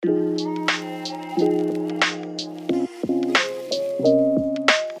Hello,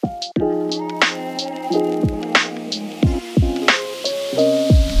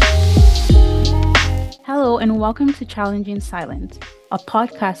 and welcome to Challenging Silence, a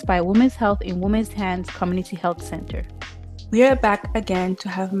podcast by Women's Health in Women's Hands Community Health Center. We are back again to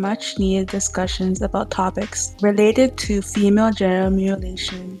have much needed discussions about topics related to female genital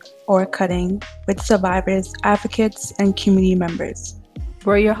mutilation or cutting with survivors, advocates, and community members.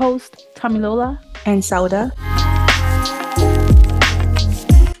 We're your hosts, Tamilola and Sauda.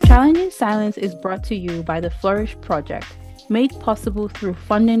 Challenging Silence is brought to you by the Flourish Project, made possible through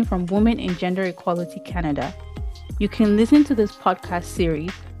funding from Women in Gender Equality Canada. You can listen to this podcast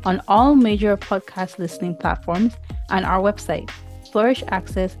series on all major podcast listening platforms and our website,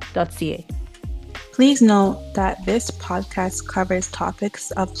 flourishaccess.ca. Please note that this podcast covers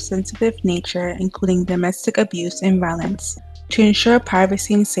topics of sensitive nature, including domestic abuse and violence. To ensure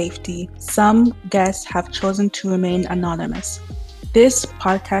privacy and safety, some guests have chosen to remain anonymous. This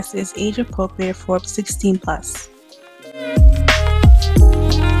podcast is age appropriate for 16 plus.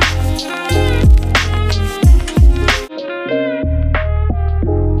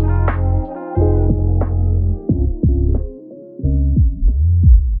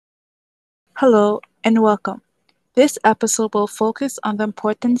 Hello and welcome. This episode will focus on the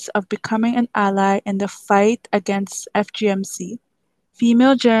importance of becoming an ally in the fight against FGMC.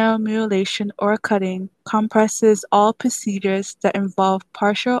 Female genital mutilation or cutting comprises all procedures that involve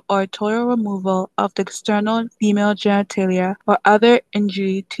partial or total removal of the external female genitalia or other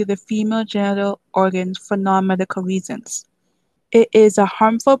injury to the female genital organs for non-medical reasons. It is a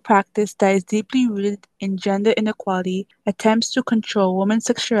harmful practice that is deeply rooted in gender inequality, attempts to control women's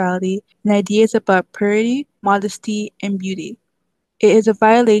sexuality, and ideas about purity, modesty, and beauty. It is a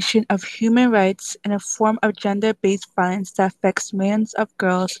violation of human rights and a form of gender-based violence that affects millions of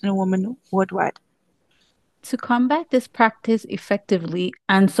girls and women worldwide. To combat this practice effectively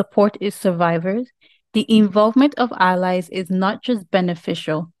and support its survivors, the involvement of allies is not just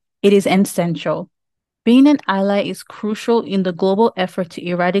beneficial, it is essential. Being an ally is crucial in the global effort to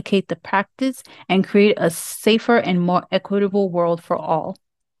eradicate the practice and create a safer and more equitable world for all.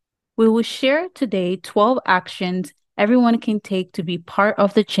 We will share today 12 actions everyone can take to be part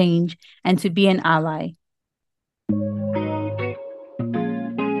of the change and to be an ally.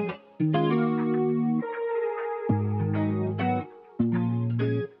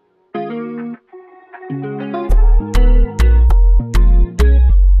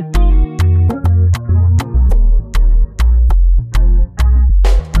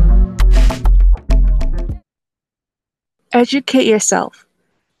 Educate yourself.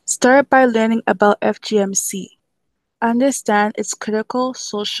 Start by learning about FGMC. Understand its critical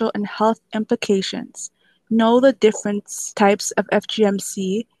social and health implications. Know the different types of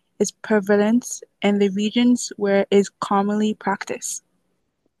FGMC, its prevalence, and the regions where it is commonly practiced.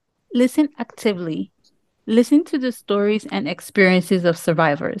 Listen actively. Listen to the stories and experiences of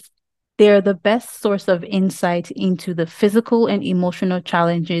survivors. They are the best source of insight into the physical and emotional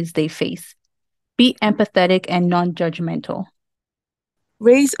challenges they face. Be empathetic and non-judgmental.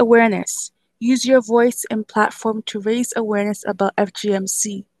 Raise awareness. Use your voice and platform to raise awareness about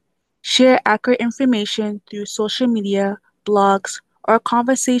FGMC. Share accurate information through social media, blogs, or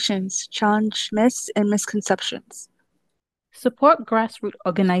conversations. Challenge myths and misconceptions. Support grassroots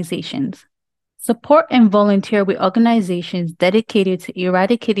organizations. Support and volunteer with organizations dedicated to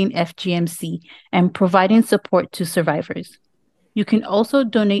eradicating FGMC and providing support to survivors. You can also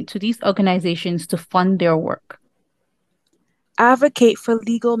donate to these organizations to fund their work. Advocate for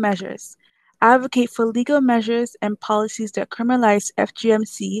legal measures. Advocate for legal measures and policies that criminalize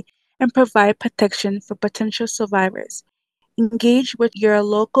FGMC and provide protection for potential survivors. Engage with your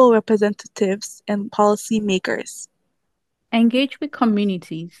local representatives and policymakers. Engage with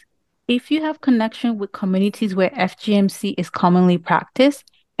communities. If you have connection with communities where FGMC is commonly practiced,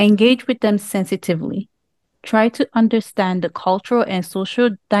 engage with them sensitively. Try to understand the cultural and social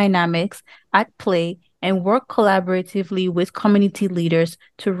dynamics at play and work collaboratively with community leaders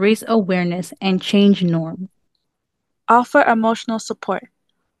to raise awareness and change norms. Offer emotional support.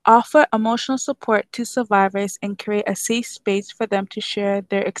 Offer emotional support to survivors and create a safe space for them to share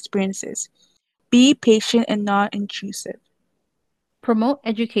their experiences. Be patient and non-intrusive. Promote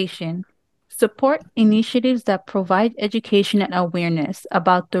education. Support initiatives that provide education and awareness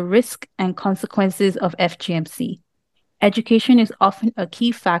about the risks and consequences of FGMC. Education is often a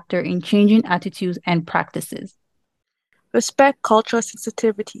key factor in changing attitudes and practices. Respect cultural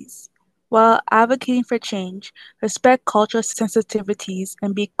sensitivities. While advocating for change, respect cultural sensitivities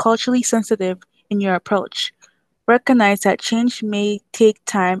and be culturally sensitive in your approach. Recognize that change may take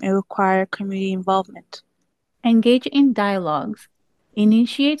time and require community involvement. Engage in dialogues.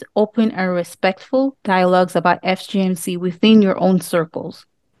 Initiate open and respectful dialogues about FGMC within your own circles.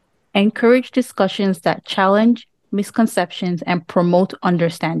 Encourage discussions that challenge misconceptions and promote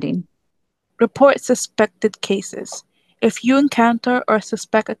understanding. Report suspected cases. If you encounter or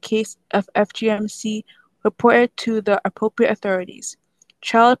suspect a case of FGMC, report it to the appropriate authorities.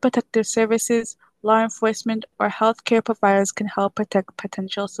 Child Protective Services, law enforcement, or healthcare providers can help protect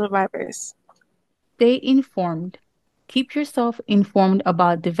potential survivors. Stay informed. Keep yourself informed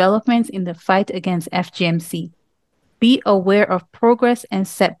about developments in the fight against FGMC. Be aware of progress and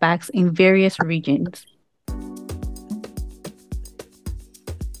setbacks in various regions.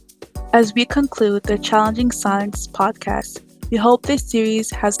 As we conclude the Challenging Silence podcast, we hope this series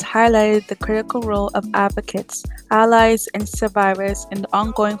has highlighted the critical role of advocates, allies, and survivors in the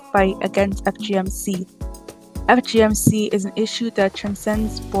ongoing fight against FGMC. FGMC is an issue that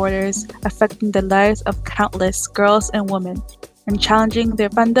transcends borders, affecting the lives of countless girls and women and challenging their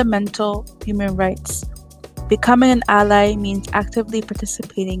fundamental human rights. Becoming an ally means actively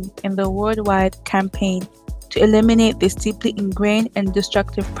participating in the worldwide campaign to eliminate this deeply ingrained and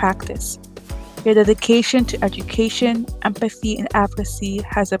destructive practice. Your dedication to education, empathy, and advocacy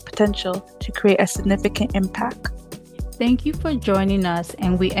has the potential to create a significant impact. Thank you for joining us,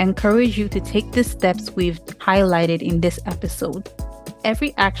 and we encourage you to take the steps we've highlighted in this episode.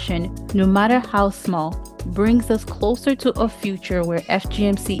 Every action, no matter how small, brings us closer to a future where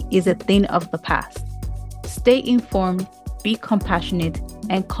FGMC is a thing of the past. Stay informed, be compassionate,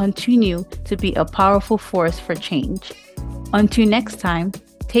 and continue to be a powerful force for change. Until next time,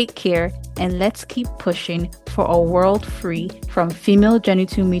 take care and let's keep pushing for a world free from female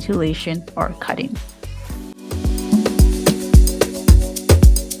genital mutilation or cutting.